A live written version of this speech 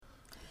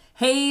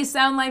Hey,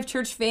 Sound Life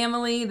Church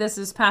family. This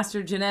is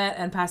Pastor Jonette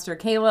and Pastor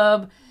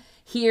Caleb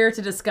here to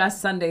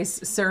discuss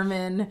Sunday's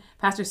sermon.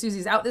 Pastor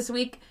Susie's out this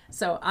week,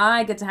 so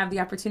I get to have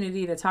the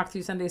opportunity to talk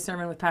through Sunday's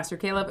sermon with Pastor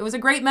Caleb. It was a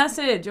great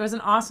message. It was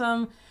an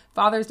awesome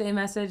Father's Day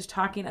message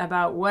talking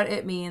about what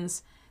it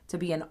means to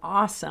be an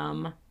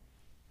awesome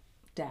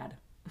dad.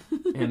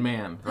 And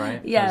man,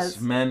 right? Yes.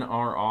 'Cause men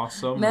are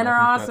awesome. Men are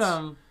I think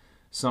awesome. That's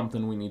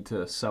something we need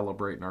to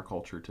celebrate in our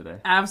culture today.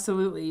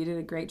 Absolutely. You did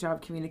a great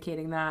job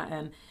communicating that.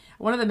 And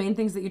one of the main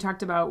things that you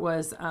talked about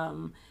was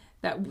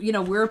that, you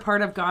know, we're a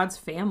part of God's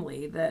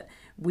family, that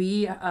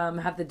we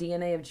have the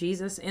DNA of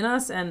Jesus in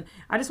us. And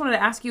I just wanted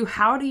to ask you,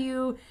 how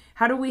do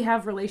we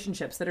have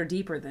relationships that are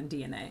deeper than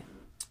DNA?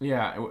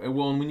 Yeah,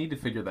 well, and we need to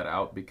figure that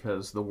out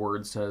because the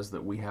word says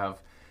that we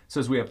have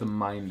the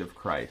mind of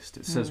Christ.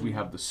 It says we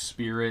have the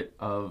Spirit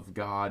of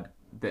God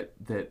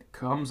that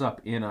comes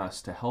up in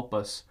us to help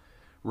us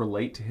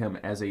relate to him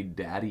as a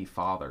daddy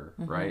father,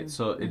 right?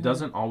 So it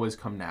doesn't always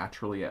come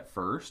naturally at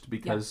first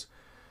because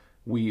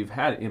we've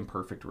had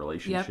imperfect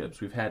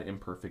relationships. We've had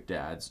imperfect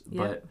dads,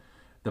 but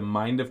the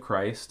mind of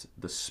Christ,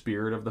 the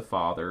Spirit of the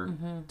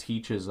Father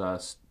teaches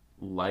us,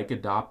 like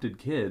adopted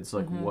kids,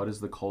 like what is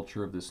the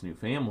culture of this new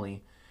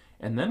family?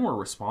 And then we're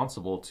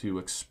responsible to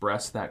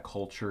express that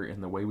culture in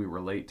the way we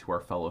relate to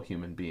our fellow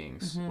human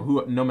beings,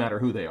 who, no matter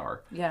who they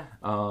are. Yeah.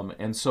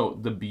 And so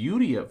the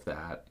beauty of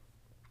that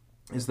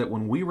is that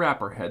when we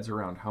wrap our heads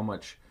around how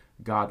much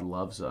God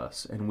loves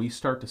us and we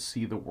start to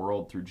see the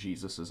world through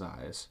Jesus's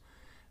eyes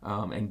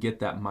and get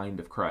that mind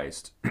of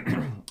Christ,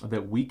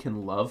 that we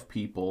can love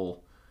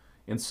people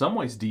in some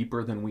ways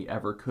deeper than we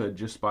ever could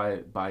just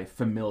by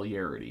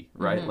familiarity,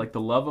 right? Like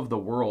the love of the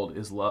world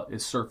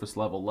is surface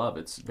level love.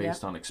 It's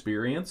based on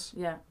experience.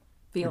 Yeah.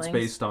 Feelings. It's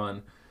based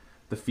on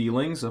the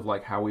feelings of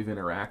like how we've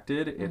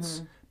interacted.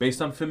 It's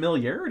based on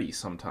familiarity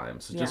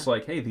sometimes. It's just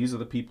like, hey, these are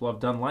the people I've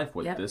done life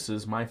with. This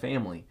is my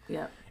family.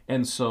 Yeah.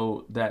 And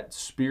so that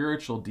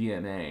spiritual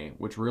DNA,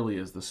 which really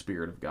is the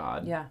Spirit of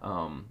God,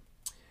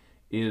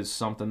 is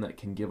something that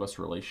can give us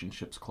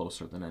relationships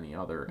closer than any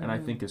other. And I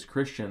think as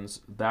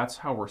Christians, that's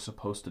how we're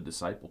supposed to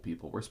disciple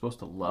people. We're supposed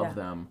to love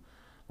them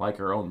like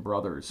our own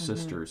brothers,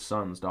 sisters,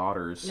 sons,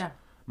 daughters,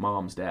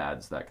 moms,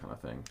 dads, that kind of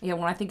thing. Yeah,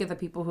 when I think of the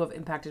people who have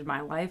impacted my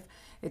life,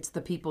 it's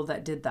the people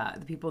that did that.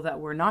 The people that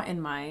were not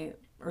in my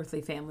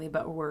earthly family,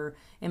 but were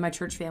in my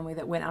church family,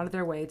 that went out of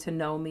their way to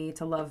know me,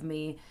 to love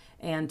me,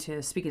 and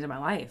to speak into my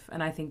life.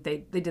 And I think they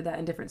did that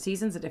in different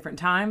seasons at different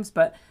times,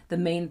 but the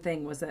main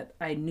thing was that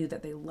I knew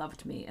that they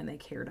loved me and they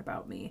cared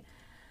about me.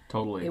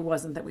 Totally. It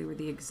wasn't that we were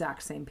the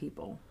exact same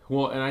people.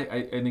 Well, and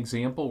an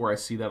example where I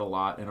see that a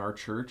lot in our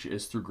church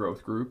is through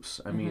growth groups.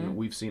 I mean,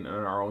 we've seen it in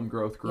our own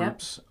growth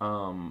groups,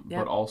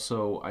 but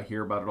also I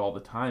hear about it all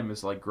the time,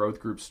 is like growth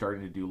groups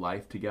starting to do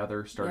life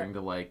together, starting to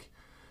like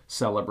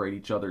celebrate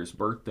each other's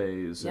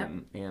birthdays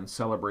and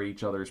celebrate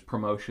each other's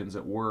promotions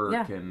at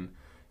work and,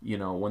 you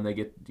know, when they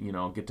get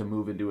to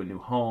move into a new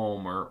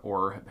home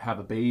or have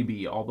a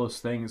baby, all those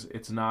things.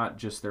 It's not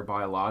just their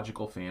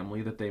biological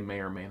family that they may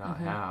or may not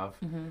have.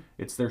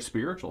 It's their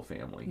spiritual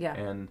family. Yeah.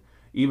 And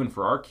even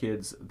for our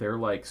kids, they're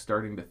like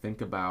starting to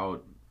think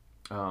about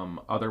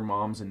other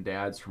moms and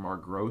dads from our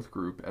growth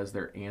group as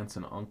their aunts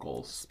and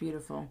uncles. It's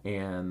beautiful.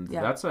 And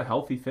that's a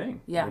healthy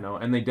thing. You know,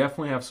 and they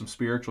definitely have some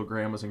spiritual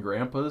grandmas and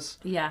grandpas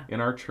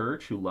in our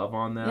church who love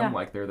on them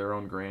like they're their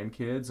own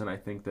grandkids. And I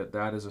think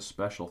that is a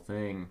special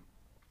thing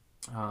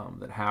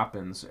that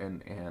happens,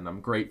 and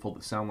I'm grateful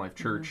that Sound Life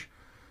Church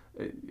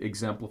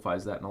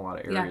exemplifies that in a lot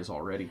of areas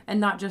already. And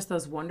not just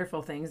those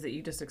wonderful things that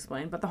you just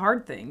explained, but the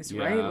hard things,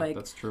 right? Like,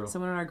 that's true.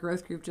 Someone in our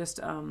growth group just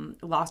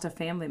lost a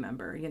family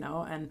member, you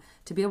know, and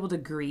to be able to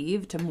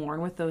grieve, to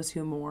mourn with those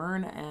who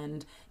mourn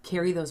and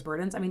carry those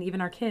burdens. I mean, even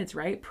our kids,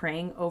 right?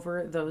 Praying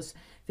over those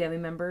family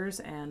members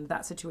and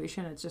that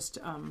situation, it's just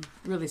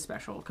really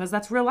special because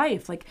that's real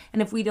life. Like,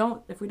 and if we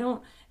don't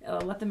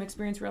let them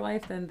experience real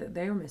life, then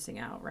they're missing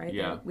out, right?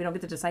 Yeah. We don't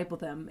get to disciple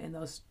them in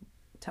those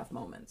tough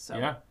moments. So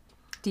yeah.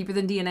 Deeper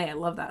than DNA. I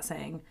love that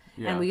saying.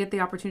 And we get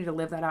the opportunity to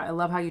live that out. I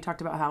love how you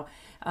talked about how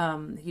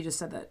you just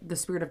said that the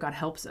Spirit of God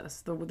helps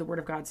us. The Word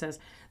of God says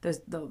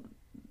the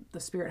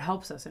Spirit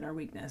helps us in our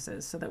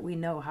weaknesses so that we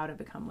know how to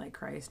become like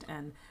Christ,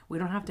 and we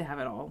don't have to have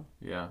it all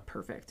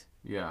perfect.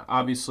 Yeah.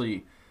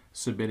 Obviously,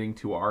 submitting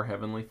to our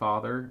Heavenly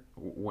Father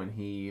when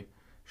He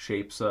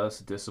shapes us,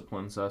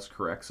 disciplines us,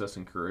 corrects us,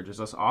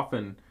 encourages us,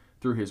 often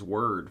through His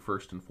Word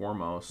first and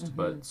foremost,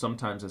 but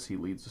sometimes as He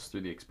leads us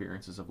through the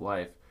experiences of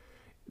life.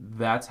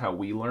 That's how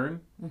we learn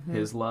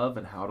His love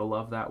and how to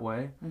love that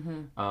way.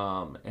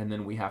 And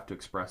then we have to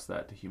express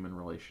that to human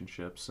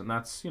relationships. And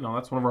that's one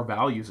of our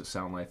values at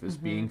Sound Life is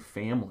being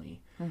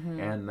family.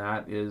 And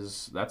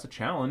that's a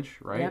challenge,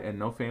 right? And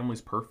no family's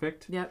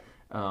perfect.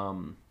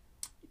 And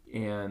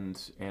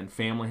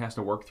family has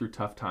to work through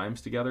tough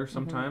times together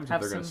sometimes if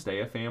they're going to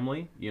stay a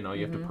family. You know,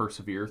 you have to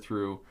persevere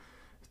through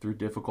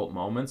difficult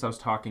moments. I was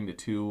talking to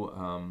two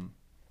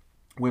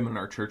women in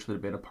our church that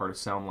have been a part of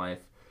Sound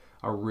Life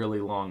a really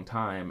long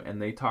time,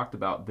 and they talked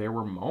about there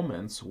were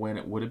moments when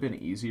it would have been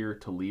easier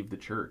to leave the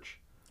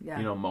church.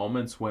 You know,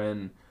 moments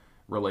when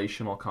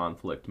relational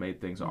conflict made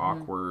things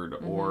awkward,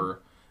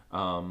 or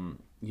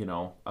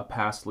a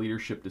past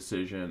leadership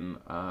decision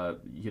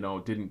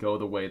didn't go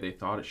the way they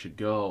thought it should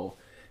go.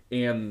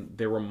 And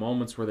there were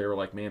moments where they were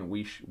like, man,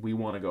 we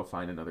want to go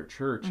find another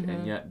church.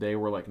 And yet they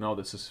were like, no,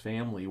 this is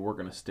family. We're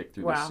going to stick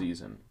through this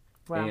season.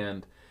 Wow.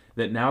 And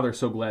that now they're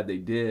so glad they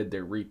did.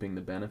 They're reaping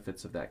the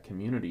benefits of that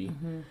community.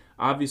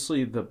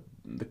 Obviously, the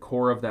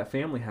core of that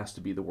family has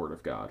to be the Word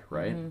of God,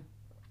 right?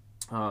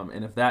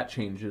 And if that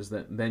changes,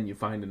 then you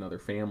find another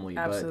family.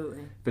 Absolutely.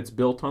 But if it's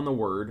built on the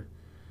Word,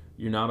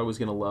 you're not always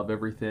going to love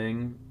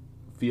everything,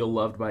 feel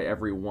loved by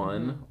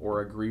everyone,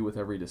 or agree with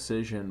every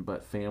decision,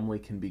 but family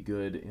can be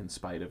good in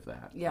spite of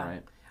that. Yeah.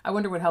 Right? I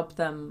wonder what helped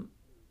them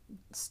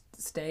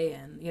stay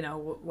in,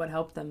 what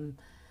helped them.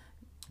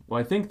 Well,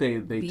 I think they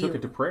took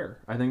it to prayer.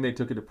 I think they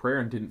took it to prayer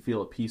and didn't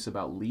feel at peace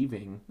about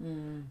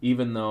leaving,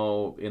 even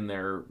though in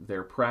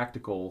their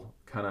practical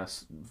kind of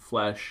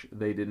flesh,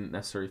 they didn't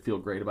necessarily feel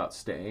great about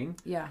staying.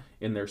 Yeah.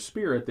 In their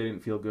spirit, they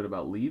didn't feel good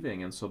about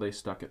leaving, and so they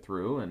stuck it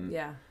through. And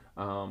yeah.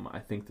 I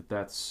think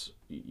that's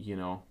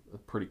a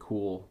pretty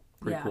cool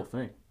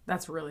thing.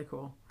 That's really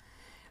cool.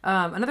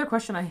 Another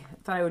question I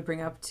thought I would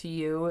bring up to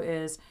you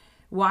is,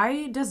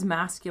 why does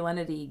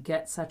masculinity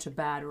get such a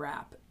bad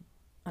rap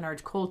in our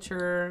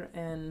culture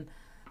and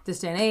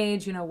this day and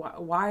age?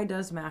 Why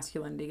does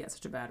masculinity get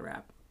such a bad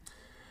rap?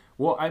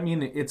 Well, I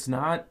mean, it's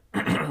not,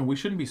 we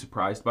shouldn't be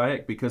surprised by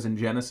it, because in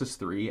Genesis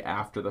 3,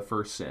 after the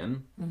first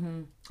sin,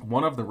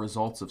 one of the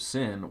results of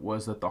sin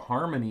was that the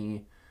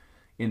harmony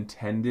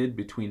intended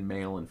between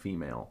male and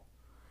female,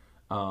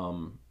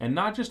 and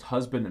not just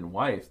husband and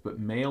wife, but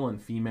male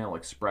and female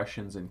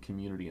expressions in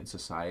community and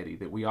society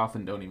that we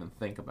often don't even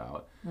think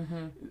about.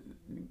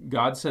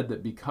 God said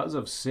that because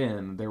of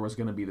sin, there was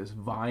going to be this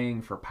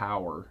vying for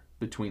power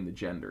between the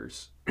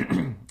genders.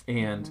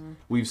 And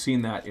we've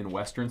seen that in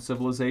Western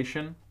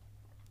civilization.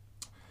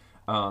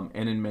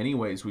 And in many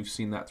ways, we've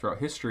seen that throughout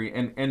history.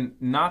 And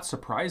not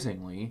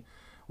surprisingly,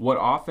 what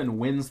often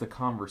wins the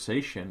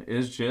conversation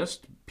is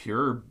just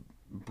pure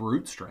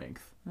brute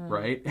strength,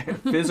 right?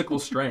 Physical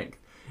strength.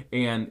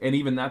 And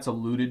even that's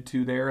alluded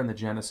to there in the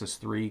Genesis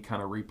 3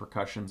 kind of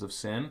repercussions of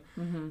sin,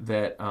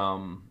 that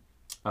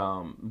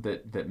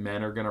that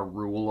men are going to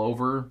rule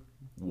over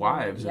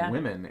wives and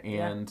women,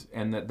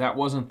 and that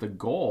wasn't the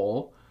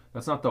goal.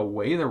 That's not the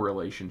way the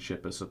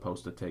relationship is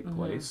supposed to take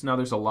place. Now,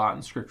 there's a lot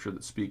in Scripture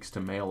that speaks to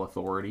male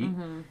authority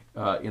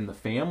in the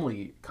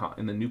family,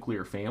 in the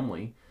nuclear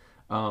family,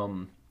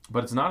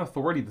 but it's not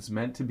authority that's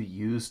meant to be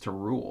used to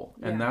rule.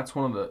 And that's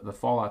one of the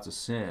fallouts of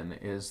sin,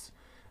 is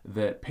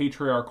that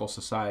patriarchal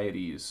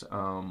societies,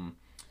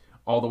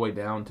 all the way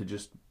down to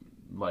just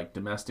like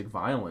domestic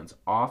violence,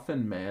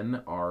 often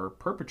men are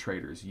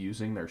perpetrators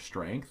using their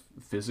strength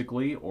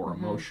physically or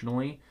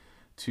emotionally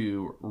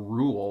to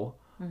rule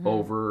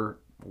over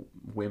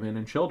women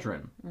and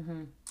children.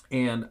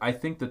 And I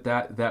think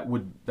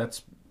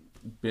that's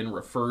been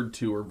referred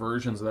to, or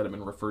versions of that have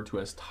been referred to,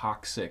 as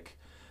toxic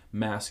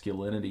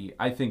masculinity.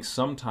 I think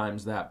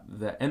sometimes that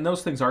and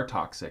those things are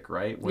toxic,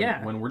 right?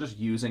 When we're just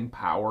using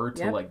power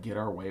to like get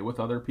our way with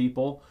other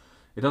people,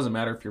 it doesn't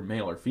matter if you're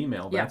male or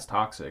female, that's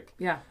toxic.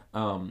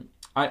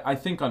 I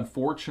think,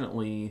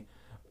 unfortunately,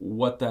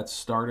 what that's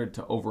started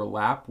to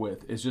overlap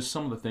with is just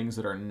some of the things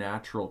that are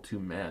natural to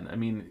men. I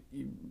mean,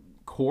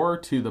 core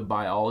to the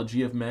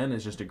biology of men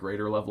is just a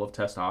greater level of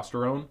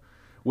testosterone,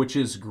 which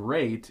is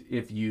great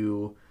if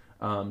you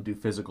do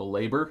physical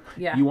labor.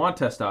 You want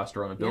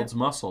testosterone. It builds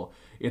muscle.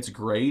 It's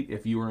great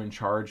if you are in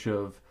charge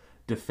of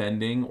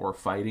defending or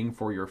fighting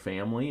for your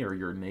family or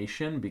your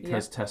nation,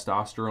 because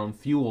testosterone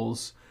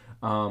fuels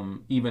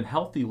even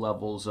healthy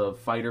levels of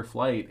fight or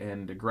flight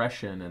and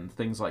aggression and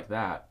things like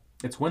that.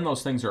 It's when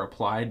those things are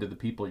applied to the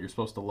people you're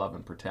supposed to love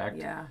and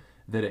protect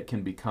that it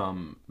can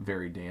become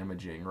very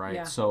damaging,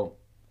 right? So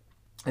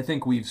I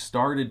think we've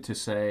started to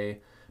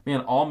say,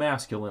 man, all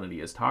masculinity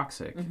is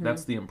toxic.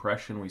 That's the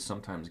impression we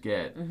sometimes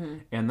get.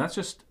 And that's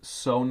just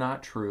so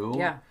not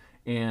true.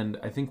 And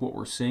I think what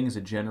we're seeing is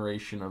a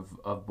generation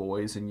of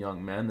boys and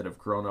young men that have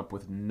grown up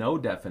with no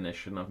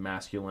definition of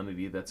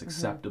masculinity that's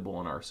acceptable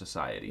in our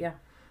society.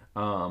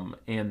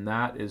 And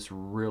that is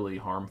really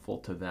harmful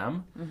to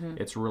them.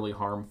 It's really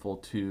harmful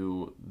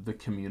to the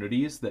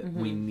communities that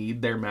we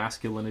need their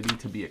masculinity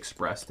to be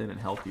expressed in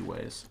healthy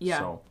ways.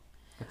 So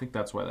I think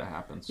that's why that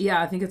happens.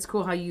 I think it's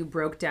cool how you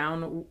broke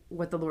down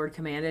what the Lord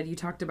commanded. You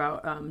talked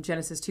about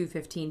Genesis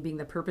 2:15 being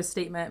the purpose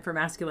statement for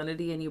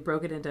masculinity, and you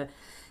broke it into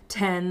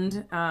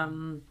tend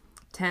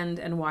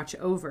and watch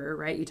over,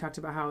 right? You talked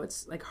about how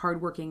it's like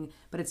hardworking,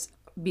 but it's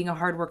being a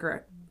hard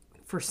worker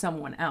for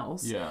someone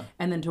else.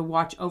 And then to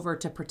watch over,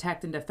 to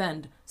protect and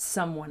defend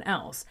someone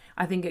else.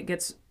 I think it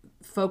gets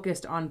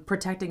focused on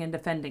protecting and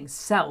defending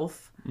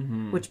self,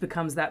 which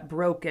becomes that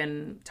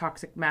broken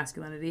toxic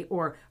masculinity,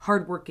 or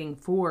hardworking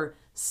for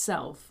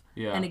self.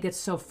 And it gets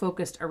so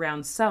focused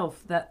around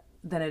self that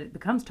then it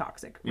becomes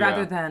toxic,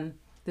 rather than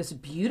this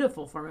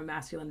beautiful form of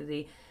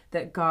masculinity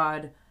that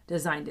God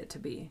designed it to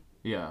be.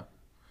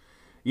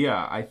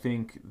 I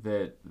think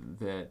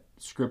that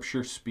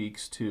Scripture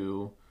speaks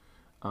to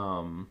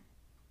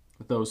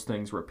those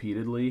things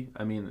repeatedly.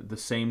 I mean, the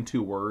same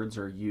two words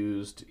are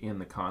used in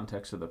the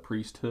context of the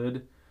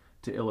priesthood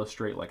to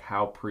illustrate like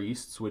how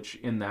priests, which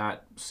in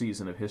that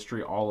season of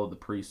history, all of the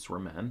priests were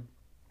men,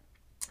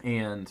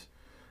 and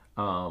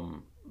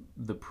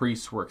the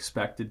priests were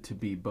expected to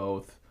be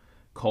both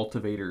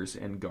cultivators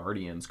and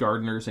guardians,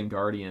 gardeners and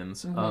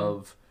guardians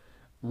of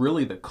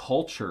really the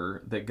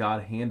culture that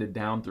God handed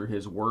down through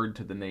his word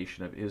to the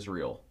nation of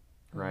Israel,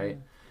 right?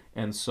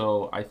 And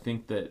so I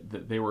think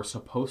that they were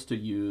supposed to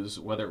use,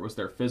 whether it was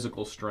their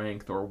physical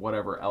strength or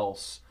whatever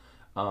else,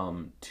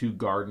 to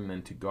garden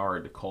and to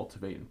guard, to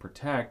cultivate and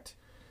protect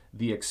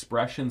the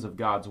expressions of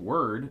God's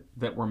word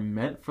that were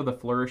meant for the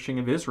flourishing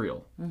of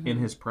Israel in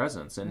his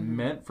presence and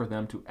meant for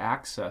them to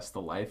access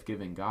the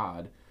life-giving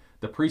God.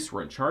 The priests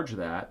were in charge of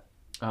that.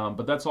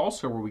 But that's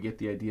also where we get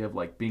the idea of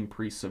like being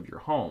priests of your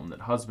home, that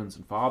husbands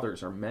and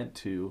fathers are meant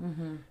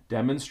to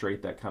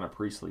demonstrate that kind of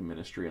priestly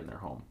ministry in their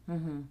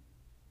home.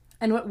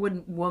 And what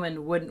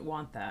woman wouldn't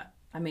want that?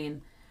 I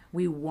mean,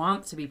 we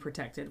want to be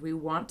protected. We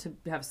want to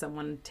have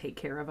someone take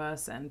care of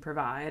us and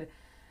provide.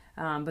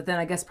 But then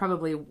I guess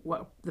probably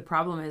what the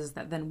problem is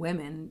that then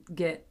women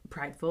get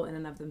prideful in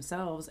and of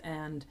themselves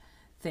and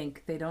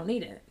think they don't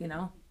need it, you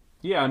know?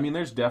 Yeah, I mean,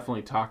 there's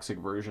definitely toxic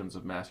versions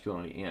of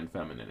masculinity and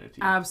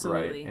femininity.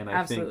 Absolutely. Right? And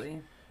I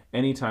think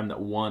anytime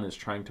that one is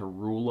trying to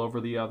rule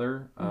over the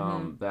other,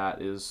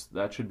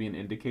 that should be an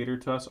indicator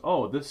to us,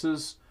 oh, this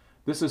is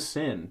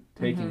sin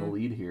taking the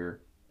lead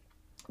here.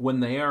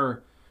 When they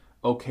are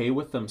okay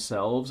with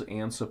themselves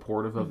and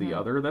supportive of the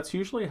other, that's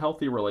usually a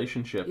healthy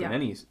relationship in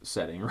any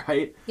setting,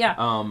 right?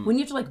 Yeah. When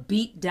you have to like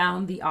beat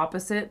down the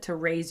opposite to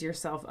raise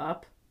yourself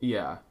up.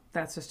 Yeah.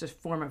 That's just a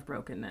form of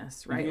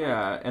brokenness, right?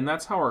 Yeah, and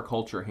that's how our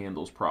culture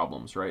handles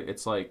problems, right?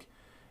 It's like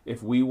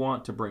if we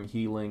want to bring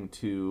healing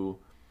to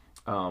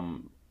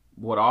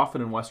what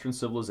often in Western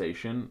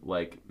civilization,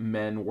 like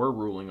men were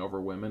ruling over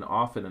women,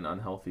 often in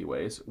unhealthy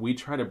ways, we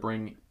try to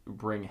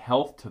bring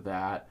health to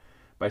that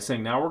by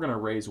saying now we're going to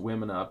raise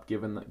women up,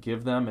 give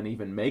them and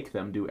even make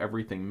them do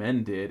everything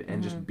men did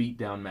and just beat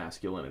down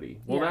masculinity.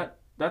 Well,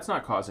 that's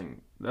not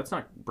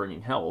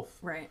bringing health.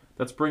 Right.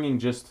 That's bringing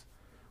just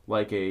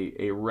like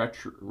a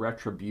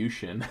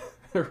retribution,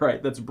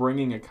 right? That's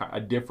bringing a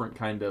different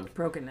kind of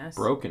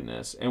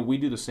brokenness. And we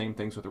do the same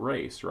things with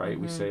race, right?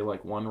 We say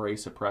like one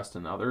race oppressed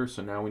another,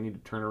 so now we need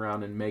to turn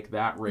around and make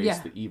that race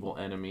the evil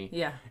enemy.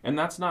 Yeah. And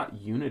that's not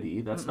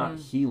unity. That's not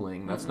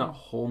healing. That's not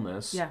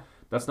wholeness. Yeah.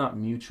 That's not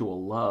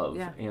mutual love.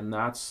 Yeah. And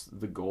that's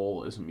the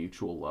goal, is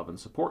mutual love and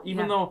support.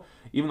 Even though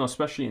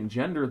especially in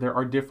gender, there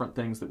are different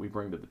things that we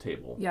bring to the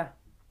table. Yeah.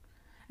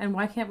 And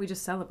why can't we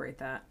just celebrate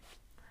that?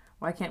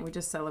 Why can't we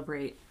just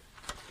celebrate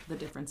the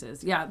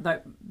differences? Yeah,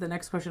 the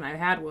next question I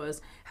had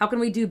was, how can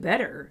we do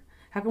better?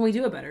 How can we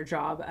do a better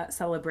job at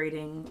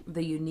celebrating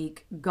the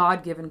unique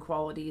God-given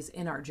qualities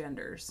in our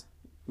genders?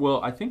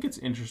 Well, I think it's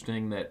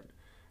interesting that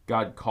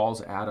God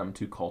calls Adam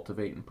to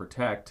cultivate and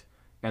protect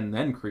and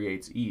then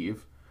creates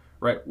Eve,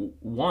 right?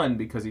 One,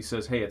 because he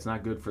says, hey, it's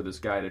not good for this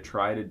guy to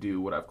try to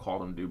do what I've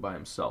called him to do by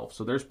himself.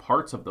 So there's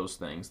parts of those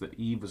things that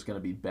Eve is going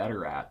to be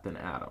better at than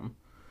Adam,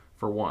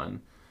 for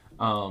one.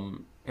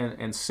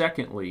 And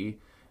secondly,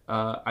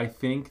 I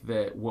think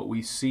that what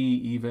we see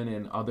even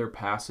in other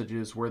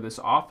passages where this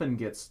often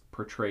gets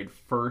portrayed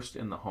first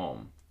in the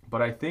home,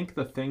 but I think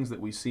the things that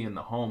we see in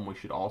the home we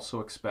should also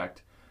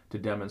expect to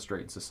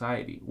demonstrate in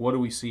society. What do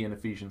we see in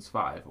Ephesians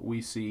 5?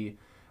 We see,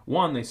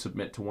 one, they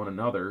submit to one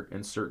another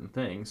in certain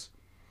things,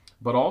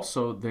 but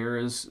also there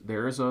is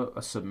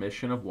a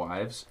submission of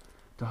wives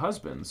to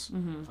husbands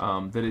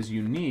that is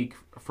unique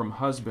from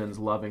husbands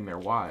loving their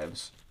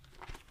wives.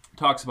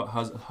 Talks about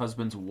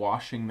husbands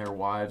washing their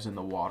wives in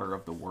the water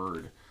of the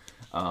word,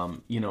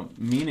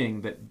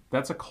 meaning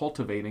that's a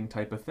cultivating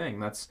type of thing.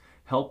 That's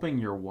helping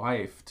your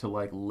wife to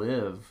like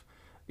live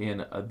in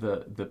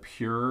the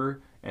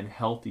pure and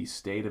healthy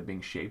state of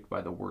being shaped by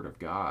the word of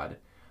God.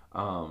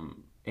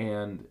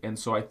 And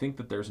so I think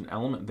that there's an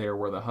element there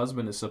where the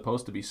husband is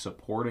supposed to be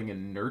supporting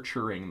and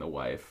nurturing the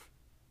wife.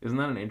 Isn't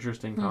that an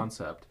interesting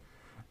concept?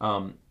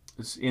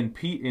 In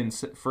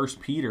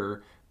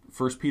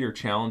 1 Peter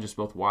challenges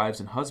both wives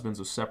and husbands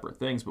with separate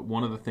things, but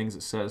one of the things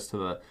it says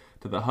to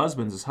the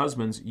husbands is,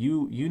 husbands,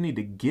 you need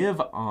to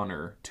give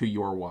honor to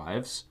your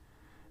wives.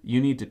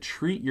 You need to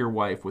treat your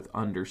wife with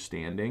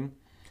understanding.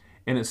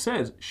 And it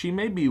says, she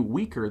may be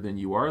weaker than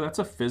you are. That's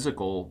a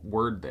physical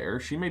word there.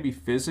 She may be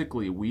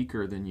physically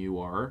weaker than you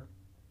are,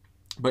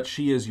 but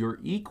she is your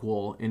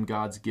equal in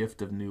God's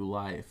gift of new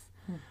life.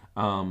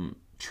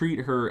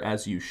 Treat her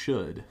as you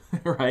should,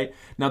 right?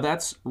 Now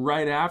that's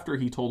right after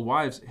he told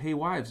wives, hey,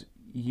 wives,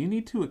 you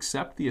need to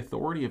accept the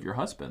authority of your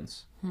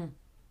husbands.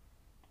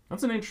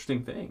 That's an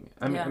interesting thing.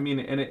 I mean,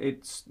 and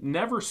it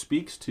never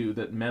speaks to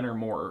that men are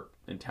more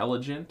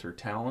intelligent or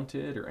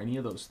talented or any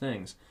of those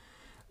things.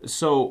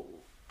 So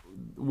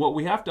what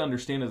we have to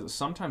understand is that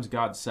sometimes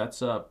God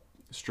sets up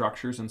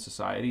structures in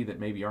society that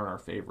maybe aren't our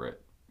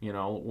favorite,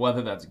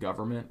 whether that's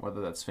government,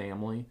 whether that's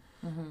family,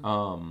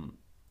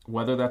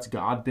 whether that's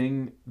God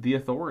being the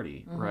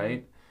authority,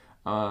 right?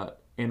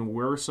 and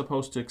we're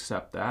supposed to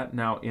accept that.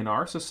 Now, in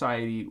our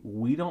society,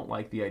 we don't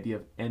like the idea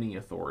of any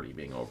authority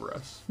being over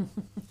us,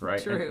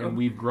 right? True. And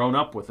we've grown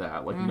up with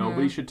that. Like,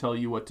 nobody should tell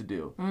you what to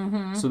do.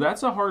 So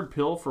that's a hard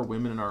pill for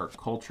women in our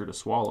culture to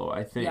swallow,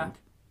 I think. Yeah.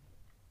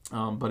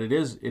 But it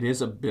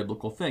is a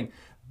biblical thing.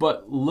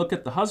 But look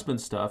at the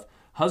husband stuff.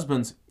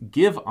 Husbands,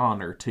 give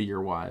honor to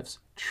your wives.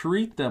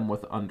 Treat them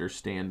with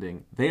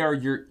understanding. They are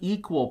your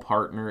equal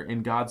partner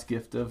in God's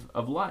gift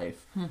of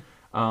life.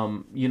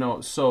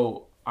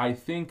 So I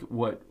think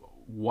what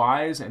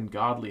wise and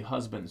godly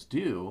husbands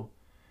do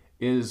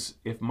is,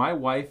 if my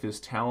wife is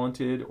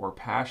talented or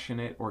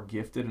passionate or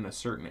gifted in a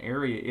certain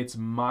area, it's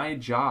my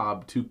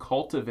job to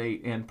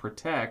cultivate and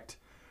protect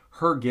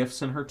her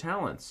gifts and her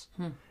talents.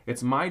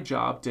 It's my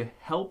job to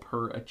help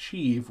her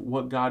achieve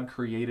what God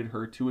created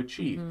her to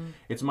achieve.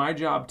 It's my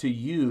job to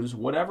use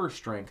whatever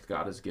strength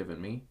God has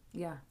given me.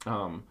 Yeah.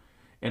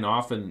 And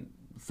often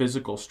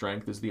physical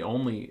strength is the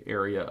only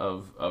area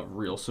of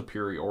real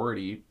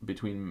superiority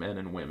between men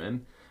and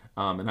women.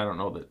 And I don't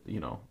know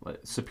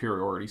that,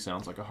 superiority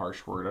sounds like a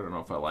harsh word. I don't know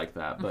if I like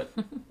that, but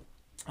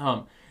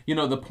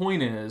the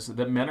point is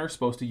that men are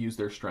supposed to use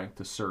their strength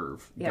to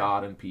serve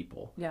God and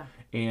people. Yeah.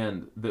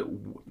 And that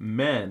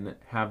men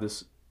have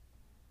this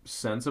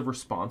sense of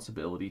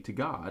responsibility to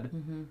God,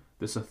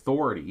 this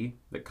authority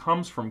that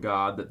comes from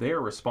God, that they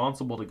are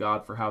responsible to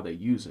God for how they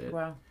use it.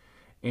 Wow.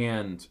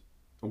 And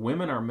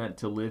women are meant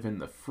to live in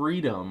the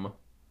freedom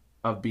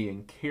of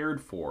being cared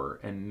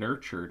for and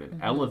nurtured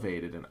and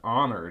elevated and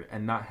honored,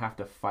 and not have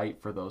to fight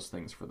for those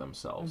things for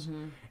themselves.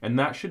 And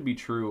that should be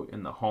true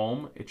in the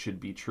home. It should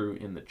be true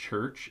in the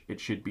church. It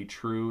should be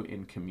true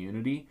in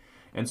community.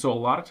 And so a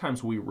lot of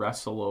times we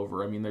wrestle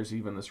over, there's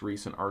even this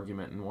recent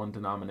argument in one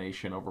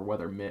denomination over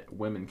whether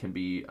women can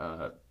be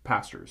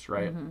pastors,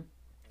 right?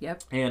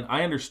 Yep. And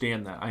I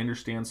understand that. I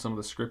understand some of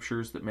the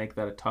scriptures that make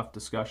that a tough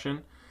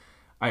discussion.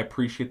 I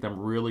appreciate them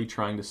really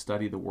trying to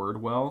study the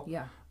word well.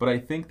 Yeah. But I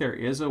think there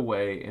is a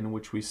way in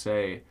which we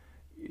say,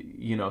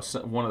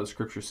 one of the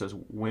scriptures says,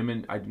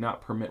 I do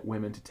not permit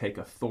women to take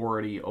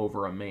authority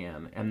over a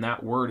man. And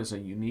that word is a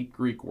unique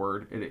Greek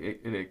word.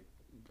 It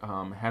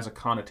has a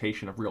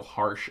connotation of real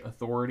harsh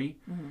authority.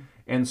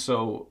 And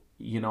so,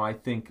 I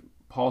think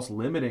Paul's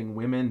limiting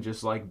women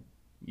just like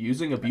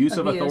using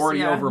abusive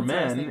authority over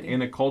men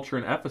in a culture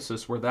in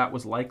Ephesus where that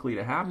was likely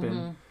to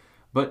happen.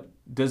 But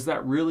does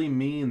that really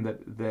mean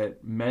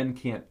that men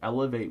can't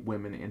elevate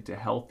women into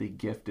healthy,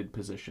 gifted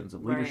positions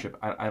of leadership?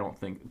 Right. I don't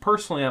think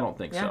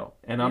so.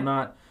 And I'm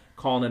not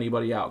calling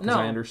anybody out because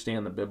I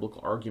understand the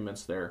biblical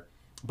arguments there.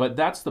 But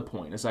that's the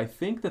point, is I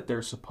think that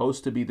there's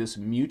supposed to be this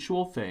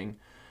mutual thing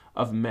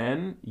of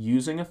men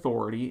using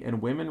authority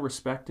and women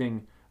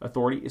respecting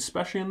authority,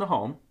 especially in the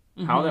home.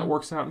 How that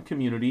works out in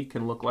community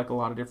can look like a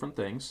lot of different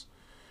things,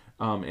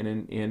 and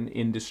in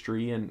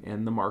industry and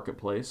in the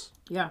marketplace.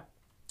 Yeah.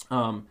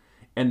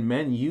 And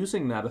men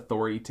using that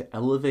authority to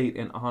elevate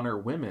and honor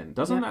women.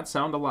 Doesn't that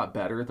sound a lot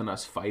better than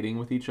us fighting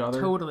with each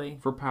other? Totally.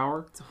 For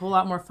power? It's a whole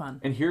lot more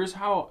fun. And here's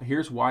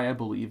why I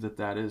believe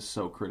that is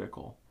so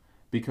critical.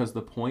 Because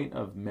the point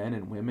of men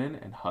and women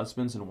and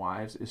husbands and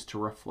wives is to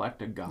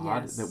reflect a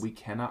God that we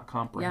cannot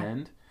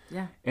comprehend.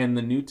 Yeah. And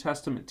the New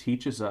Testament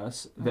teaches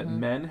us that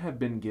men have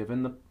been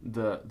given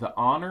the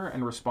honor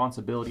and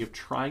responsibility of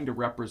trying to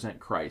represent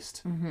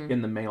Christ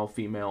in the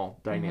male-female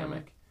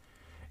dynamic.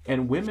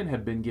 And women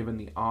have been given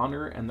the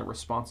honor and the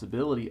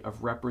responsibility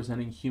of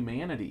representing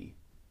humanity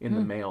in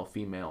the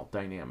male-female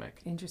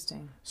dynamic.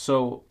 Interesting.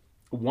 So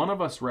one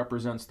of us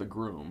represents the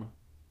groom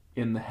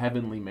in the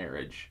heavenly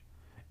marriage,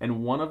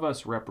 and one of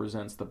us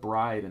represents the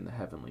bride in the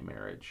heavenly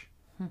marriage.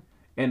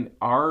 And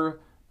our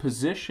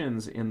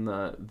positions in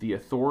the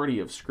authority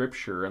of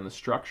Scripture and the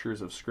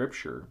structures of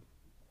Scripture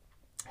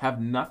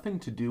have nothing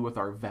to do with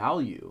our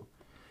value.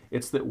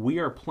 It's that we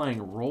are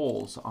playing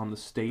roles on the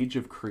stage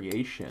of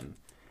creation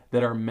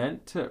that are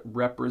meant to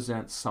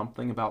represent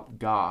something about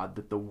God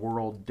that the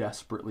world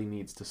desperately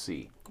needs to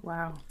see.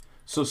 Wow.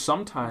 So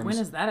sometimes... When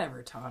is that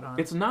ever taught on?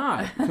 It's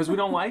not, because we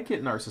don't like it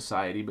in our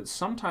society, but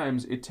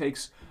sometimes it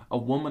takes a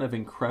woman of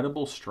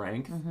incredible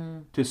strength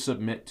to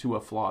submit to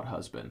a flawed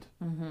husband.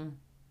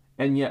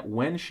 And yet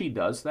when she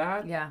does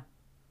that,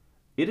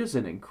 it is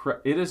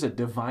a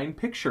divine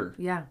picture.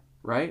 Yeah.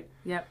 Right?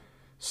 Yep.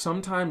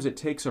 Sometimes it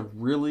takes a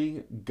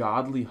really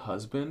godly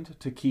husband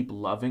to keep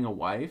loving a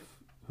wife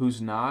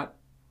who's not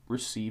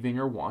receiving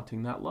or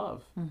wanting that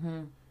love.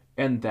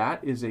 And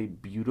that is a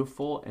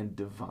beautiful and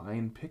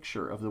divine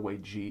picture of the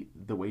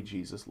way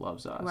Jesus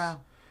loves us. Wow.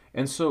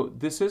 And so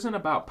this isn't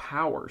about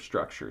power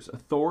structures.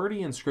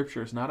 Authority in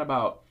Scripture is not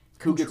about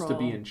who gets to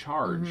be in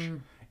charge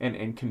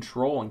and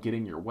control and get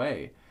in your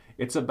way.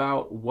 It's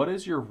about what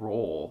is your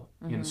role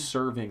in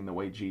serving the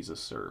way Jesus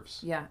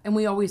serves. Yeah, and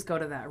we always go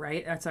to that,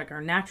 right? That's like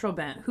our natural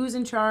bent. Who's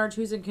in charge?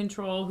 Who's in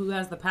control? Who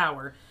has the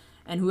power?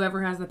 And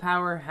whoever has the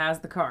power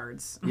has the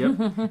cards.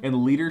 Yep.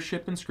 And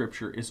leadership in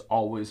Scripture is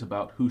always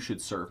about who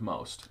should serve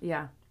most.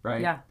 Yeah.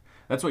 Right? Yeah.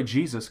 That's why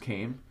Jesus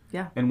came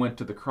and went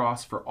to the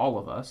cross for all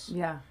of us.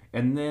 Yeah.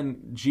 And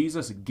then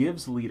Jesus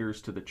gives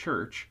leaders to the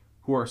church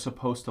who are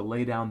supposed to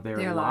lay down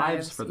their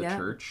lives for the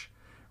church,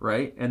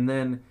 right? And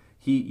then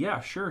he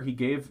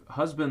gave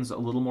husbands a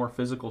little more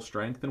physical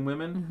strength than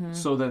women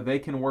so that they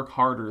can work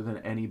harder than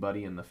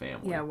anybody in the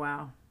family. Yeah,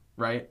 wow.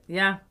 Right?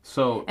 Yeah.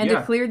 So, and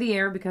to clear the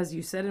air, because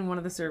you said in one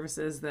of the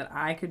services that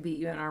I could beat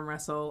you in arm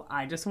wrestle,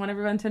 I just want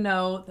everyone to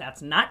know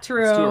that's not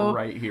true. Let's do it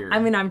right here. I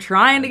mean, I'm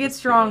trying to get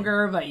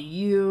stronger, but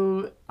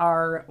you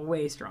are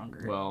way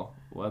stronger. Well,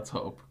 let's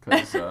hope,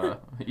 because I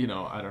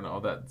don't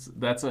know.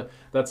 That's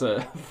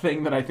a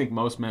thing that I think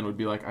most men would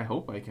be like, I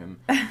hope I can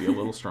be a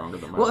little stronger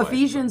than my wife.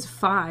 Ephesians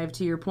 5,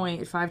 to your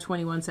point,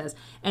 5:21 says,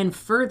 and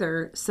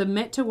further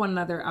submit to one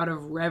another out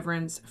of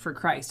reverence for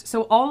Christ.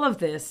 So all of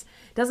this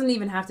doesn't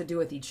even have to do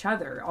with each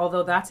other,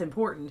 although that's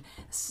important.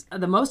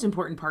 The most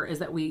important part is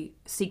that we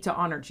seek to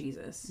honor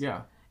Jesus.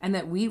 Yeah. And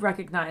that we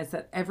recognize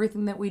that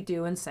everything that we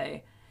do and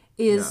say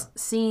is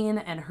seen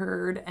and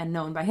heard and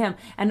known by him.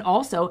 And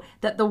also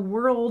that the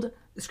world,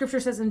 Scripture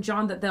says in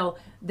John that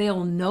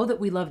they'll know that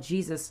we love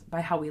Jesus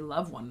by how we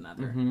love one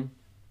another. Mm-hmm.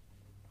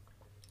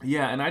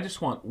 Yeah, and I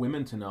just want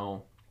women to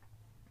know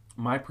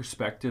my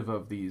perspective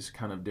of these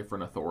kind of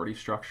different authority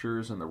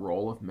structures and the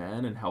role of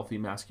men and healthy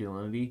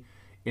masculinity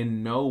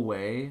in no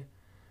way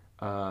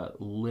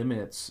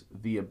limits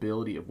the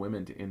ability of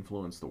women to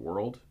influence the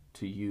world,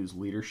 to use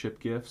leadership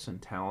gifts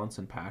and talents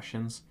and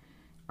passions.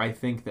 I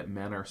think that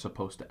men are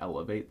supposed to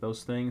elevate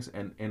those things,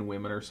 and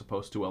women are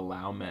supposed to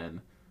allow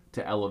men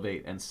to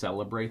elevate and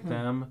celebrate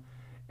them,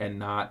 and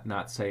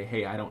not say,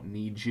 hey, I don't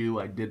need you,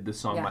 I did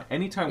this on my...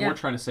 Anytime we're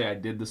trying to say I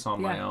did this on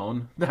my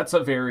own, that's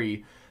a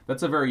very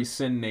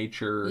sin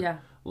nature,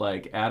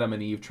 like Adam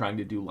and Eve trying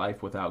to do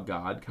life without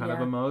God kind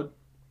of a mode.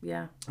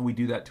 Yeah. We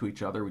do that to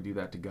each other, we do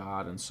that to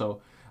God. And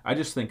so I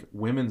just think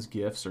women's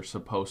gifts are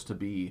supposed to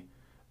be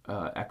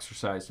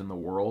exercised in the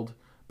world.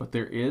 But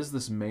there is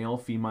this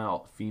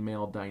male-female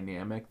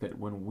dynamic that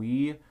when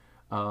we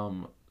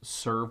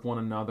serve one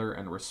another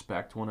and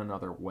respect one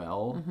another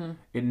well,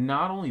 it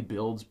not only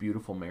builds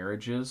beautiful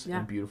marriages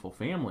and beautiful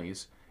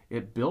families,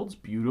 it builds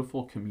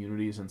beautiful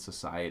communities and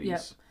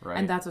societies, right?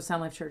 And that's what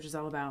Sound Life Church is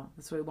all about.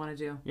 That's what we want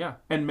to do. Yeah,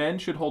 and men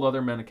should hold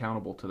other men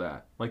accountable to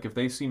that. Like if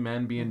they see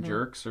men being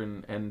jerks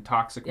and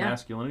toxic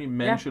masculinity,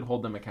 men should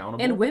hold them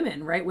accountable. And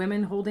women, right?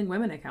 Women holding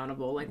women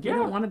accountable. Like we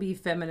don't want to be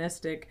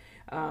feministic,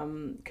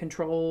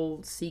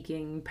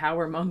 control-seeking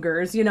power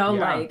mongers,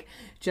 like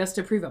just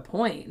to prove a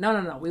point.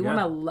 No. We want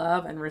to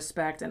love and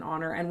respect and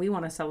honor, and we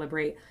want to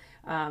celebrate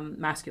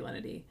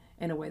masculinity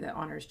in a way that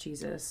honors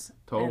Jesus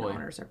and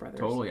honors our brothers.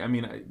 Totally. I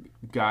mean,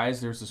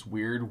 guys, there's this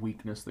weird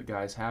weakness that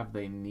guys have.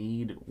 They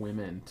need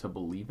women to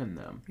believe in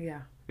them.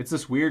 Yeah. It's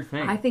this weird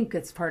thing. I think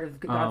it's part of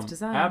God's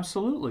design.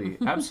 Absolutely.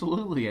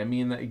 Absolutely. I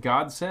mean,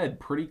 God said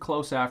pretty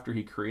close after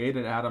he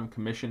created Adam,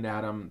 commissioned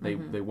Adam,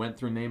 they went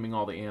through naming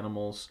all the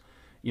animals.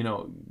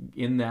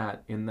 In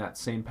that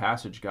same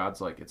passage,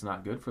 God's like, it's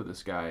not good for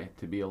this guy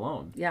to be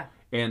alone. Yeah.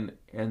 And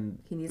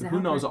he needs who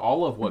knows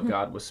all of what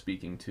God was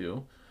speaking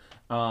to.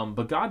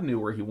 But God knew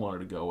where he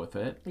wanted to go with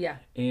it. Yeah.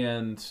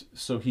 And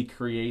so he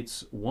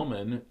creates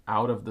woman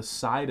out of the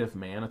side of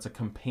man. It's a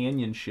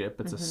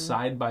companionship. It's a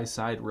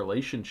side-by-side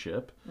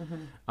relationship.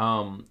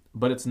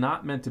 But it's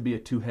not meant to be a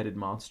two-headed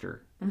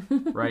monster,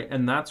 right?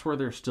 And that's where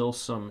there's still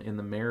some, in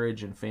the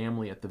marriage and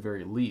family at the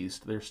very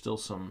least, there's still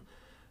some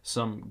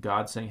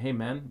God saying, hey,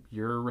 men,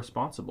 you're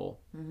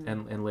responsible.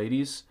 And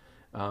ladies,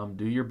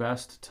 do your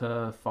best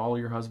to follow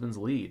your husband's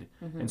lead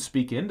and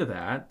speak into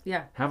that.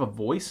 Yeah. Have a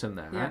voice in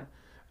that. Yeah.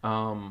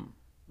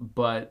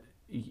 But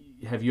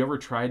have you ever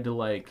tried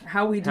to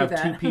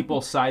have two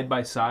people side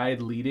by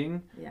side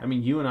leading? Yeah. I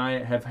mean, you and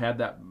I have had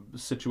that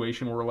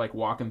situation where we're like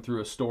walking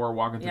through a store,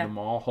 walking through the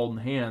mall,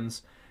 holding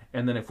hands.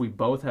 And then if we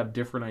both have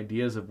different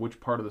ideas of which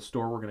part of the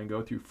store we're going to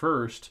go through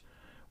first,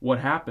 what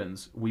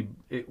happens? We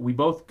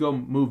both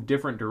move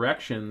different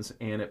directions,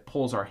 and it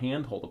pulls our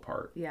handhold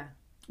apart. Yeah.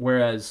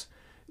 Whereas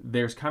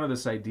there's kind of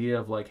this idea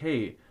of like,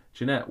 hey,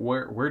 Jonette,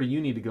 where do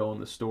you need to go in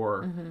the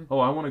store? Oh,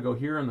 I want to go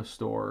here in the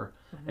store.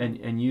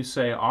 And you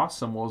say,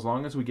 awesome. Well, as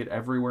long as we get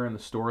everywhere in the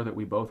store that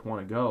we both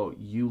want to go,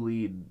 you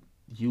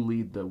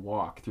lead the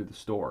walk through the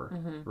store,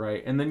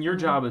 right? And then your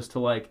job is to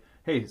like,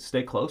 hey,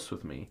 stay close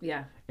with me.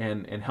 Yeah.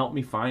 And help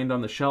me find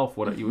on the shelf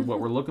what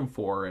we're looking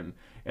for.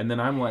 And then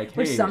I'm like,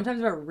 hey. Which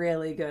sometimes we're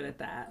really good at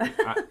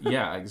that.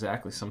 Yeah,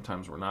 exactly.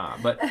 Sometimes we're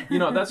not. But,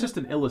 that's just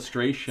an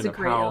illustration of how. It's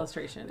a great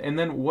illustration. And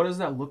then what does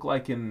that look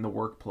like in the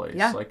workplace?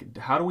 Yeah. Like,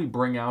 how do we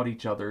bring out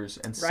each other's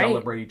and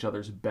celebrate each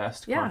other's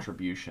best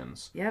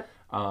contributions? Yep.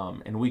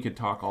 And we could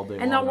talk all day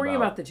long. And not worry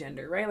about the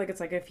gender, right? Like, it's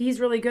like, if he's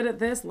really good at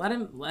this, let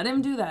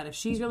him do that. If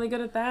she's really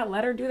good at that,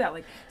 let her do that.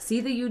 Like, see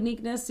the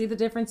uniqueness, see the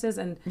differences,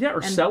 and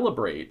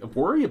celebrate.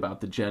 Worry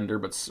about the gender,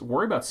 but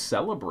worry about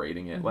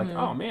celebrating it. Like,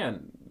 oh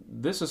man,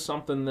 this is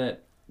something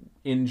that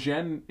in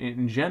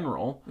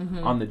general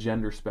on the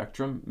gender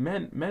spectrum,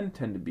 men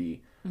tend to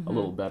be a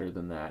little better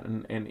than that,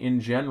 and in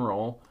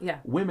general,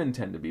 women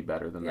tend to be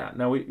better than that.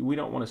 Now we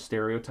don't want to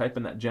stereotype,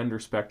 and that gender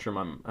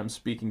spectrum I'm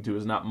speaking to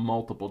is not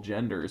multiple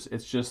genders.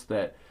 It's just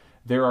that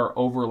there are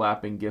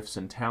overlapping gifts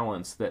and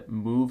talents that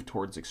move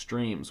towards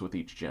extremes with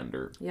each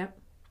gender. Yep.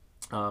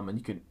 And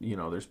you can,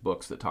 there's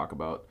books that talk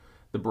about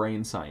the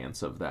brain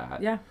science of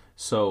that. Yeah.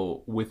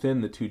 So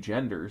within the two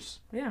genders,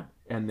 Yeah.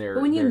 and their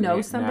But when you their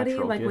know somebody,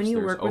 natural like when gifts, you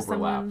there's work with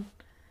overlap. someone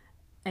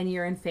and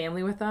you're in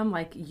family with them,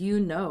 like you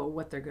know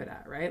what they're good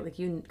at, right? Like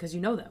because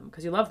you know them,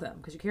 because you love them,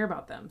 because you care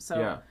about them. So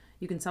Yeah.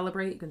 you can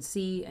celebrate, you can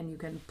see, and you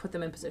can put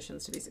them in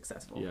positions to be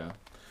successful. Yeah.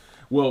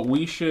 Well,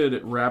 we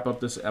should wrap up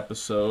this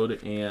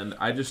episode, and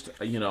I just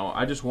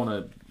want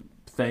to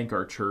thank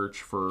our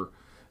church for,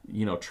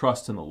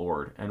 trust in the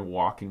Lord and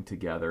walking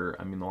together.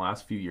 I mean, the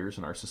last few years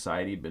in our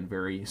society have been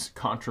very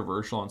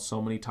controversial on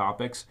so many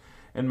topics,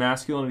 and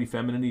masculinity,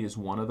 femininity is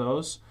one of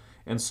those.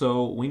 And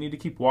so we need to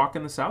keep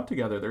walking this out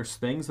together. There's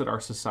things that our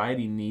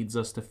society needs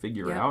us to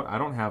figure out. I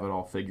don't have it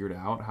all figured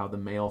out, how the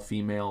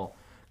male-female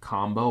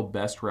combo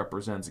best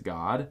represents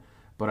God,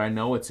 but I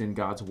know it's in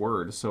God's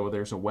Word, so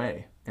there's a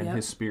way, and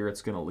His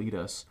Spirit's going to lead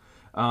us.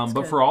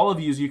 But for all of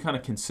you, as you kind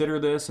of consider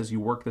this, as you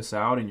work this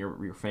out in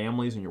your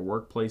families and your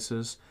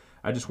workplaces,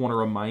 I just want to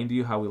remind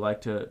you how we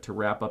like to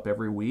wrap up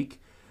every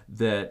week,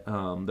 that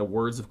the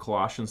words of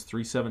Colossians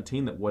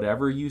 3:17, that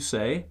whatever you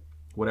say,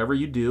 whatever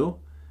you do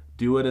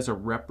it as a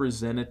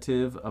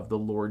representative of the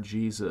Lord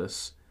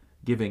Jesus,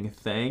 giving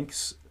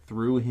thanks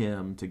through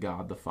Him to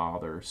God the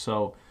Father.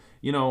 So,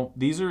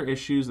 these are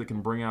issues that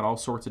can bring out all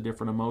sorts of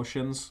different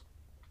emotions,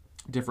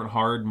 different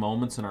hard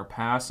moments in our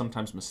past,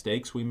 sometimes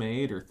mistakes we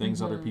made or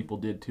things other people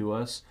did to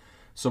us.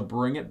 So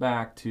bring it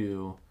back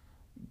to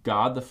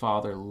God the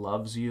Father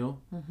loves you.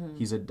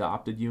 He's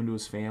adopted you into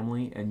His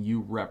family, and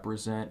you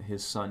represent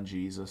His Son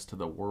Jesus to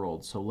the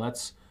world. So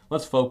let's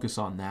focus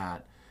on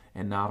that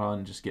and not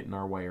on just getting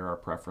our way or our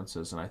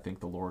preferences. And I think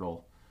the Lord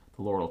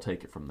will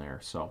take it from there.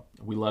 So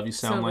we love you,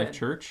 Sound Life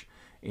Church,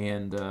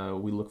 and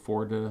we look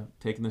forward to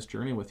taking this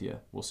journey with you.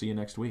 We'll see you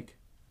next week.